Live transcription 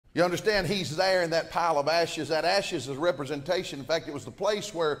You understand, he's there in that pile of ashes. That ashes is a representation. In fact, it was the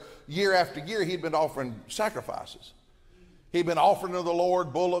place where year after year he'd been offering sacrifices. He'd been offering to the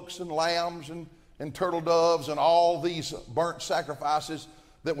Lord bullocks and lambs and turtle doves and all these burnt sacrifices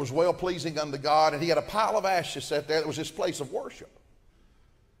that was well-pleasing unto God. And he had a pile of ashes set there that was his place of worship.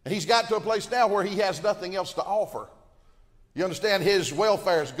 And he's got to a place now where he has nothing else to offer. You understand, his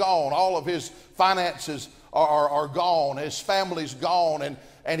welfare is gone. All of his finances are gone. His family's gone,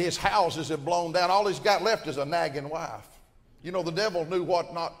 and his houses have blown down. All he's got left is a nagging wife. You know, the devil knew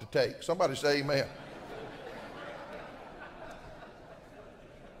what not to take. Somebody say amen.